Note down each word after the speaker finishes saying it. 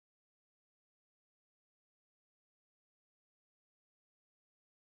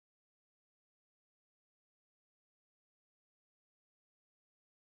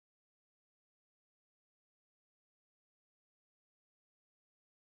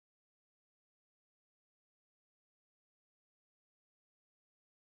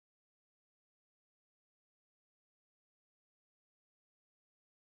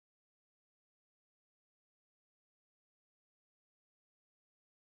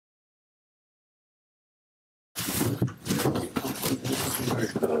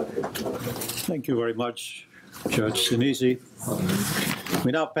Thank you very much, Judge Sinisi.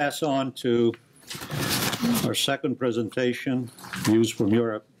 We now pass on to our second presentation, Views from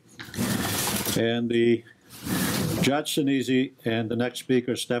Europe. And the Judge Sinisi and the next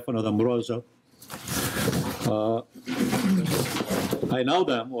speaker, Stefano Dambruoso, I know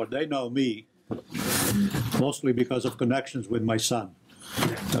them, or they know me, mostly because of connections with my son.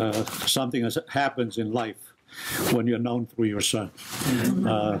 Something that happens in life when you're known through your son.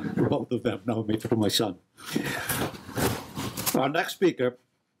 Both of them know me through my son. Our next speaker,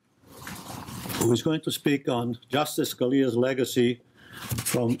 who is going to speak on Justice Scalia's legacy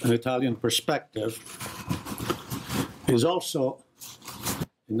from an Italian perspective, is also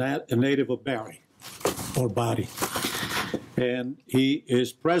a native of Bari, or Bari. And he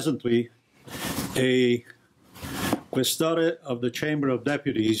is presently a Questore of the Chamber of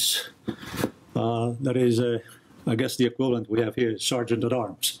Deputies. That is, I guess the equivalent we have here is Sergeant at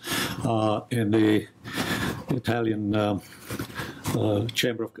Arms in the Italian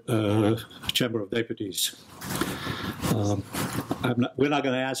Chamber of Deputies. We're not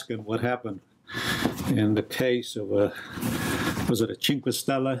going to ask him what happened in the case of was it a Cinque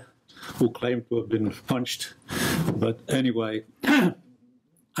Stelle who claimed to have been punched? But anyway, I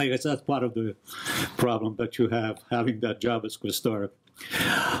guess that's part of the problem that you have having that job as Questore.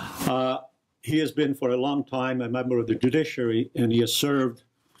 He has been for a long time a member of the judiciary, and he has served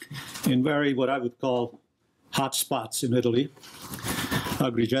in very, what I would call, hot spots in Italy,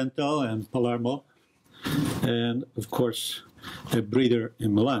 Agrigento and Palermo, and of course, a breeder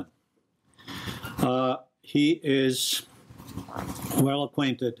in Milan. He is well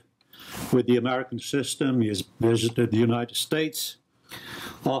acquainted with the American system. He has visited the United States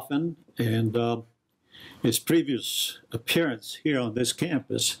often, and his previous appearance here on this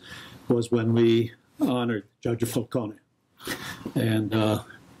campus was when we honored Judge Falcone. And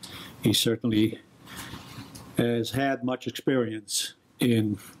he certainly has had much experience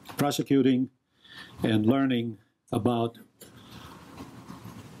in prosecuting and learning about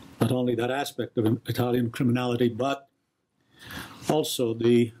not only that aspect of Italian criminality, but also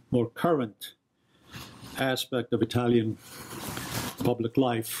the more current aspect of Italian public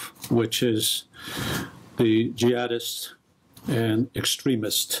life, which is the jihadist and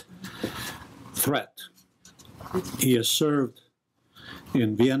extremist threat. He has served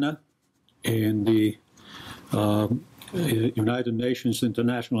in Vienna in the United Nations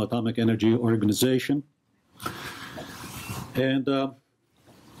International Atomic Energy Organization. And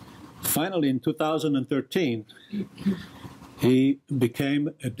finally, in 2013, he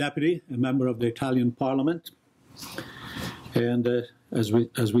became a deputy, a member of the Italian Parliament. And as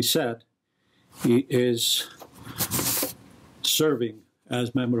we said, he is serving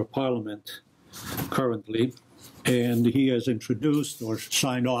as member of Parliament currently, and he has introduced or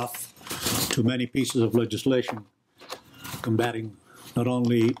signed off to many pieces of legislation combating not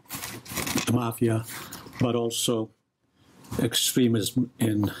only the mafia, but also extremism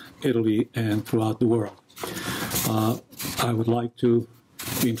in Italy and throughout the world. I would like to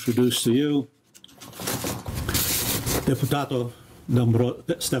introduce to you Deputato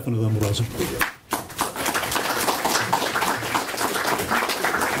Stefano Dambruoso.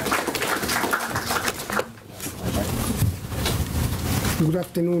 Good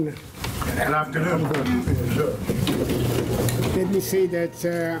afternoon. Good afternoon. Let me say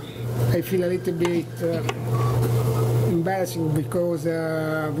that I feel a little bit embarrassing because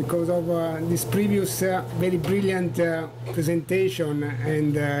of this previous very brilliant presentation,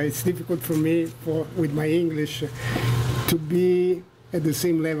 and it's difficult for me with my English to be at the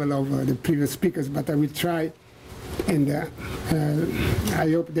same level of the previous speakers, but I will try, and I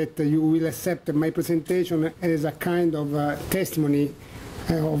hope that you will accept my presentation as a kind of testimony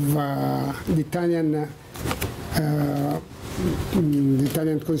of the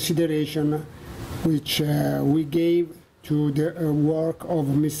Italian consideration which we gave to the work of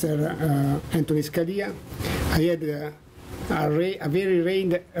Mr. Anthony Scalia. I had a very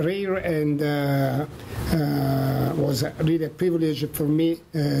rare and was really a privilege for me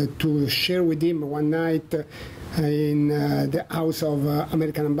to share with him one night in the house of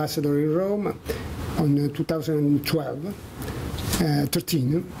American ambassador in Rome on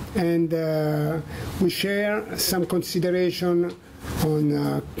 2013, and we share some consideration on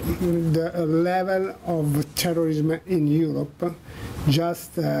the level of terrorism in Europe,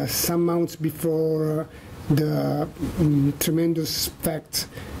 just some months before the tremendous fact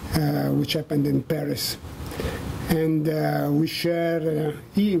which happened in Paris. And we share,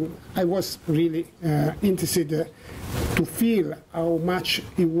 I was really interested to feel how much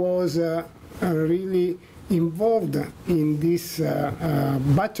he was really involved in this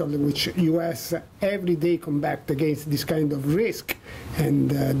battle which U.S. every day combat against this kind of risk and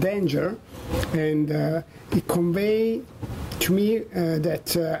danger, and it conveyed to me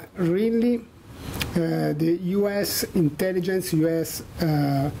that really the U.S. intelligence, U.S.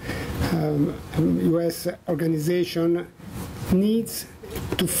 organization needs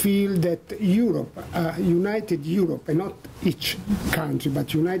to feel that Europe, united Europe, and not each country,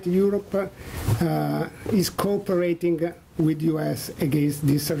 but united Europe is cooperating with U.S. against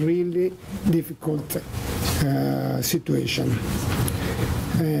this really difficult situation.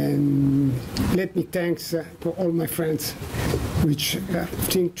 And let me thanks to all my friends which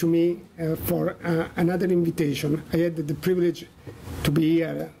think to me for another invitation. I had the privilege to be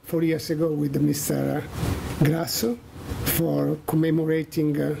here 4 years ago with Mr. Grasso for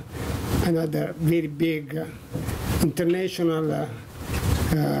commemorating another very big international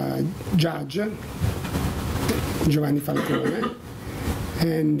judge, Giovanni Falcone,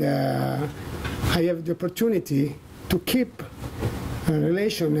 and I have the opportunity to keep a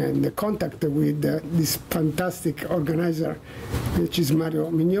relation and contact with this fantastic organizer, which is Mario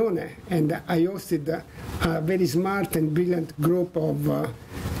Mignone, and I hosted a very smart and brilliant group of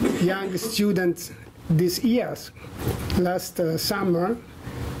young students this year. Last summer,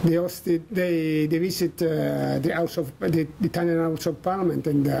 they visit the House of the Italian House of Parliament,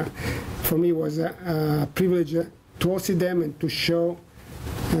 and for me it was a privilege to host them and to show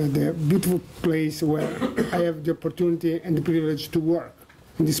the beautiful place where I have the opportunity and the privilege to work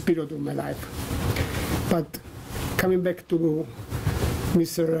in this period of my life. But coming back to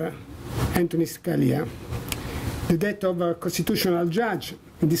Mr. Anthony Scalia, the death of a constitutional judge,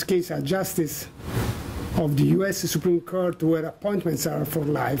 in this case a justice of the U.S. Supreme Court, where appointments are for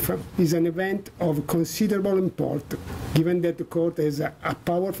life, is an event of considerable import, given that the court has a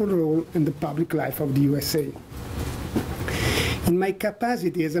powerful role in the public life of the USA. In my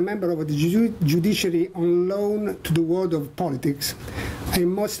capacity as a member of the judiciary on loan to the world of politics, I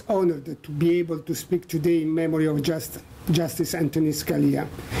am most honored to be able to speak today in memory of Justice Anthony Scalia,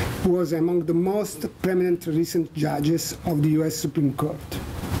 who was among the most prominent recent judges of the U.S. Supreme Court.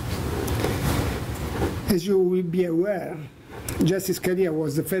 As you will be aware, Justice Scalia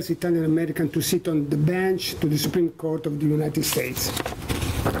was the first Italian American to sit on the bench to the Supreme Court of the United States.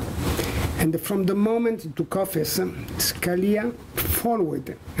 And from the moment he took office, Scalia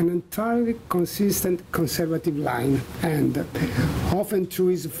followed an entirely consistent conservative line and, often through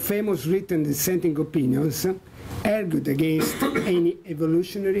his famous written dissenting opinions, argued against any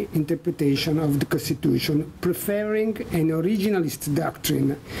evolutionary interpretation of the Constitution, preferring an originalist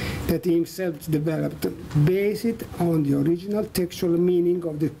doctrine that he himself developed based on the original textual meaning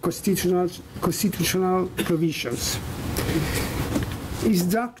of the constitutional provisions. His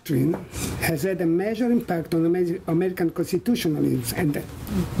doctrine has had a major impact on American constitutionalism, and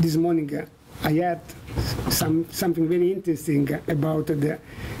this morning I heard something very interesting about the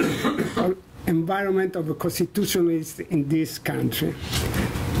environment of a constitutionalist in this country.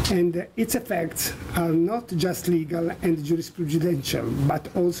 And its effects are not just legal and jurisprudential,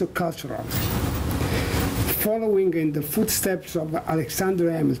 but also cultural. Following in the footsteps of Alexander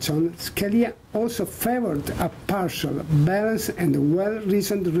Hamilton, Scalia also favored a partial, balanced, and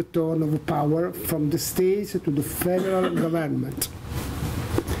well-reasoned return of power from the states to the federal government,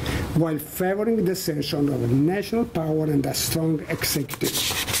 while favoring the assertion of national power and a strong executive.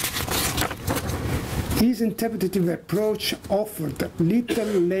 His interpretative approach offered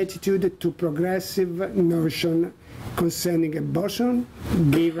little latitude to progressive notions concerning abortion,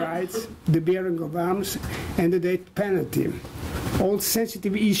 gay rights, the bearing of arms, and the death penalty, all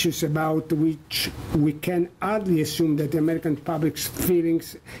sensitive issues about which we can hardly assume that the American public's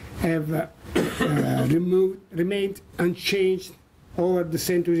feelings have remained unchanged over the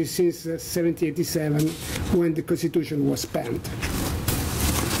century since 1787, when the Constitution was penned.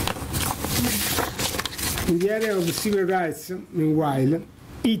 In the area of civil rights, meanwhile,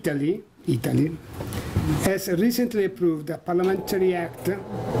 Italy has recently approved a parliamentary act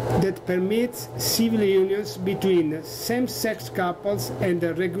that permits civil unions between same-sex couples and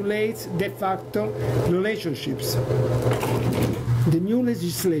regulates de facto relationships. The new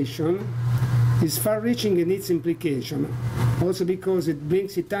legislation is far-reaching in its implication, also because it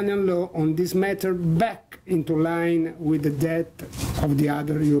brings Italian law on this matter back into line with that of the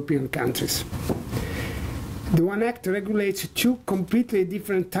other European countries. The one act regulates two completely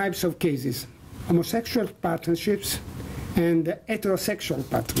different types of cases: homosexual partnerships and heterosexual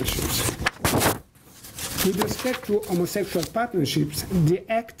partnerships. With respect to homosexual partnerships, the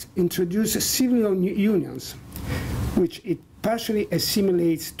Act introduces civil unions, which it partially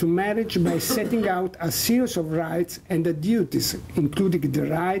assimilates to marriage by setting out a series of rights and duties, including the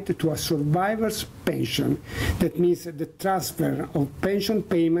right to a survivor's pension. That means the transfer of pension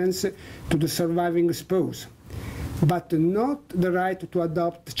payments to the surviving spouse, but not the right to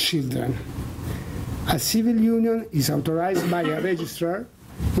adopt children. A civil union is authorized by a registrar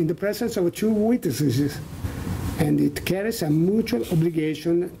in the presence of two witnesses, and it carries a mutual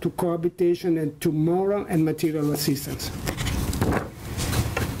obligation to cohabitation and to moral and material assistance.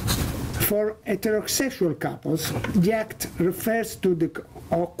 For heterosexual couples, the Act refers to the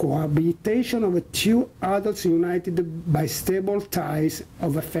cohabitation of two adults united by stable ties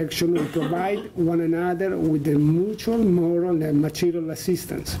of affection who provide one another with the mutual moral and material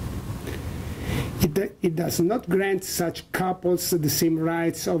assistance. It does not grant such couples the same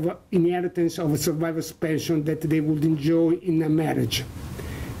rights of inheritance of a survivor's pension that they would enjoy in a marriage.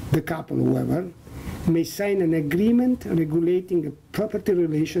 The couple, however, may sign an agreement regulating property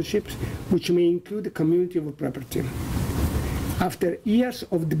relationships, which may include a community of property. After years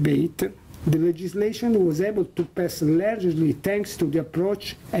of debate, the legislation was able to pass largely thanks to the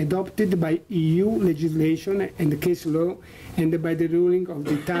approach adopted by EU legislation and case law and by the ruling of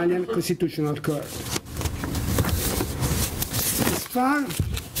the Italian Constitutional Court. As far as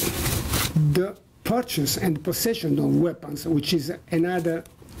the purchase and possession of weapons, which is another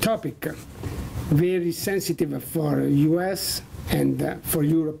topic very sensitive for US and for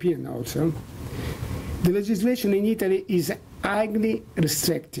European also, the legislation in Italy is highly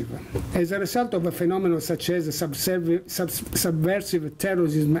restrictive. As a result of a phenomenon such as subversive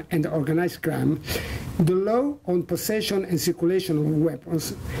terrorism and organized crime, the law on possession and circulation of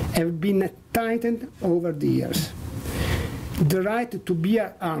weapons have been tightened over the years. The right to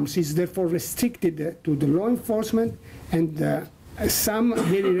bear arms is therefore restricted to the law enforcement and some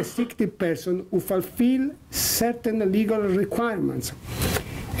very restricted persons who fulfill certain legal requirements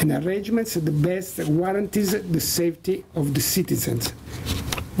and arrangements that best guarantees the safety of the citizens.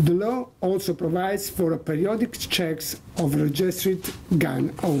 The law also provides for periodic checks of registered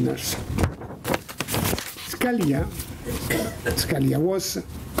gun owners. Scalia was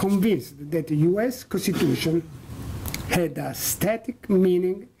convinced that the US Constitution had a static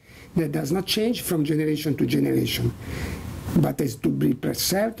meaning that does not change from generation to generation, but is to be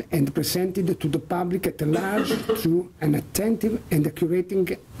preserved and presented to the public at large through an attentive and accurate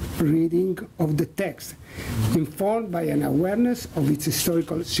reading of the text, informed by an awareness of its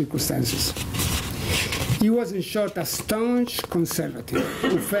historical circumstances. He was, in short, a staunch conservative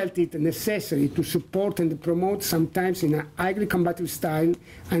who felt it necessary to support and promote, sometimes in a highly combative style,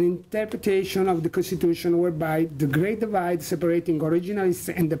 an interpretation of the Constitution whereby the great divide separating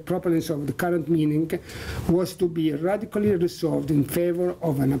originalists and the proponents of the current meaning was to be radically resolved in favor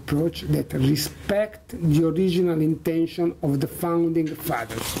of an approach that respects the original intention of the founding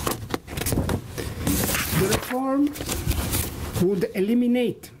fathers. The reform would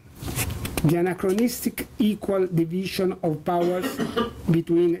eliminate the anachronistic equal division of powers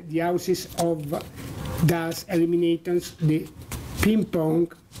between the houses, thus eliminating the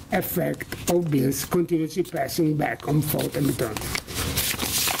ping-pong effect of bills continuously passing back and forth and return.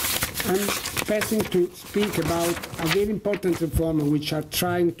 I'm passing to speak about a very important reform which are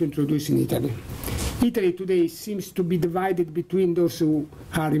trying to introduce in Italy. Italy today seems to be divided between those who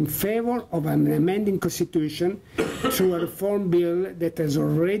are in favor of an amending constitution through a reform bill that has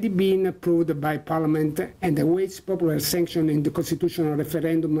already been approved by Parliament and awaits popular sanction in the constitutional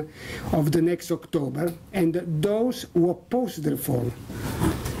referendum of the next October, and those who oppose the reform.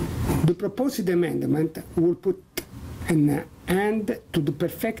 The proposed amendment will put an end to the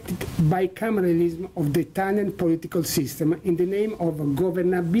perfected bicameralism of the Italian political system in the name of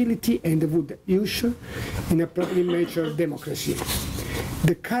governability and would usher in a properly measured democracy.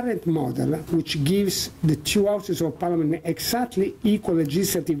 The current model, which gives the two houses of parliament exactly equal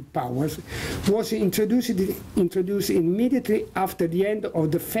legislative powers, was introduced immediately after the end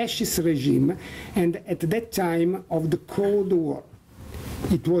of the fascist regime and at that time of the Cold War.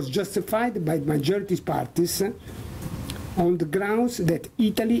 It was justified by majority parties on the grounds that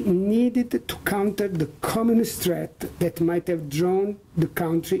Italy needed to counter the communist threat that might have drawn the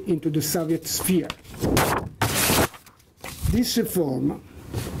country into the Soviet sphere. This reform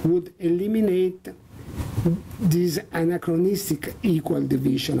would eliminate this anachronistic equal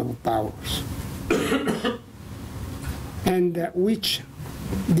division of powers, and the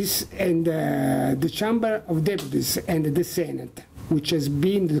Chamber of Deputies and the Senate, which has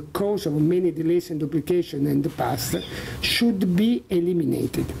been the cause of many delays and duplication in the past, should be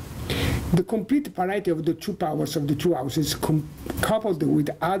eliminated. The complete parity of the two powers of the two houses, coupled with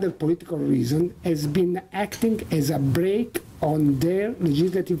other political reasons, has been acting as a brake on their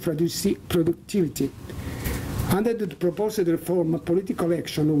legislative productivity. Under the proposed reform, political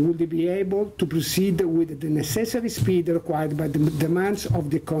action will be able to proceed with the necessary speed required by the demands of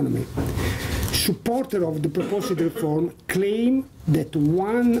the economy. Supporters of the proposed reform claim that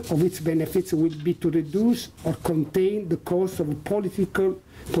one of its benefits will be to reduce or contain the cost of political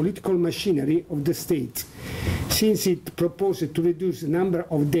machinery of the state, since it proposes to reduce the number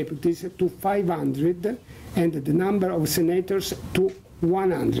of deputies to 500 and the number of senators to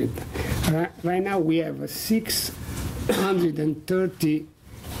 100. Right now we have 630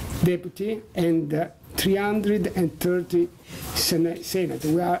 deputy and 330 senate.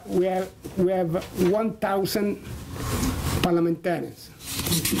 We have 1,000 parliamentarians,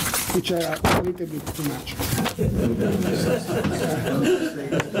 which are a little bit too much.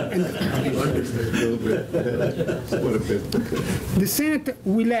 The Senate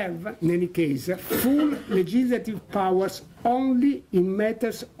will have, in any case, full legislative powers only in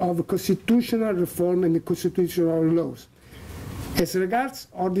matters of constitutional reform and constitutional laws. As regards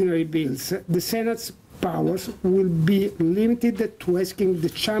ordinary bills, the Senate's powers will be limited to asking the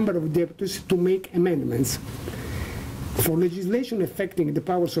Chamber of Deputies to make amendments. For legislation affecting the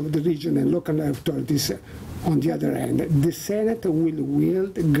powers of the region and local authorities, on the other hand, the Senate will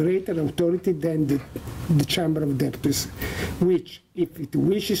wield greater authority than the Chamber of Deputies, which, if it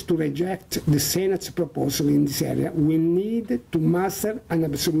wishes to reject the Senate's proposal in this area, will need to muster an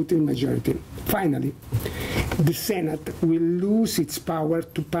absolute majority. Finally, the Senate will lose its power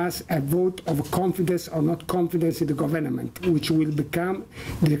to pass a vote of confidence or not confidence in the government, which will become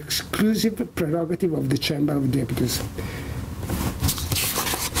the exclusive prerogative of the Chamber of Deputies.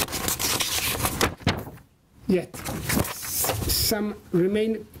 Yet, some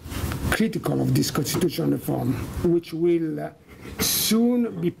remain critical of this constitutional reform, which will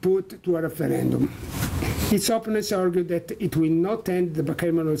soon be put to a referendum. Its opponents argue that it will not end the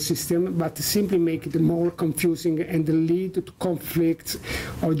bicameral system, but simply make it more confusing and lead to conflicts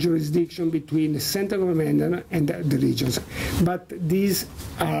of jurisdiction between the central government and the regions. But these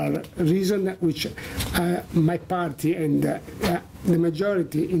are reasons which my party and the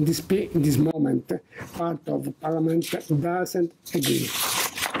majority in this moment, part of Parliament, doesn't agree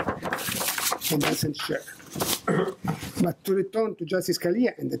and doesn't share. But to return to Justice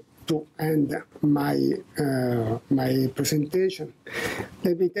Scalia and to end my presentation,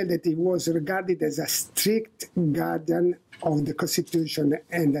 let me tell that he was regarded as a strict guardian of the Constitution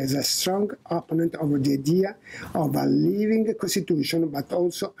and as a strong opponent of the idea of a living Constitution, but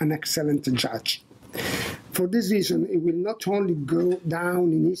also an excellent judge. For this reason, it will not only go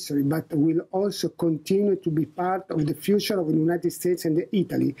down in history, but will also continue to be part of the future of the United States and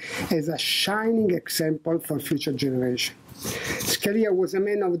Italy as a shining example for future generations. Scalia was a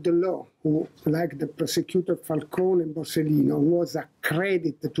man of the law who, like the prosecutor Falcone and Borsellino, was a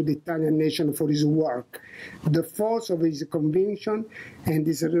credit to the Italian nation for his work, the force of his conviction, and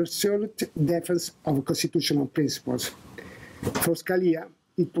his resolute defense of constitutional principles. For Scalia,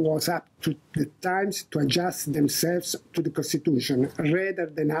 it was up to the times to adjust themselves to the Constitution, rather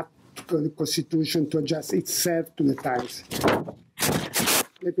than up to the Constitution to adjust itself to the times.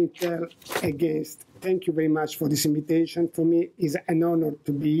 Let me tell again, thank you very much for this invitation. For me, it's an honor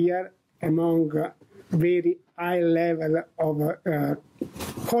to be here among very high level of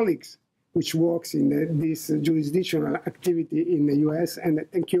colleagues which works in this jurisdictional activity in the US, and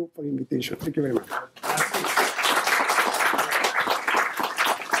thank you for the invitation. Thank you very much.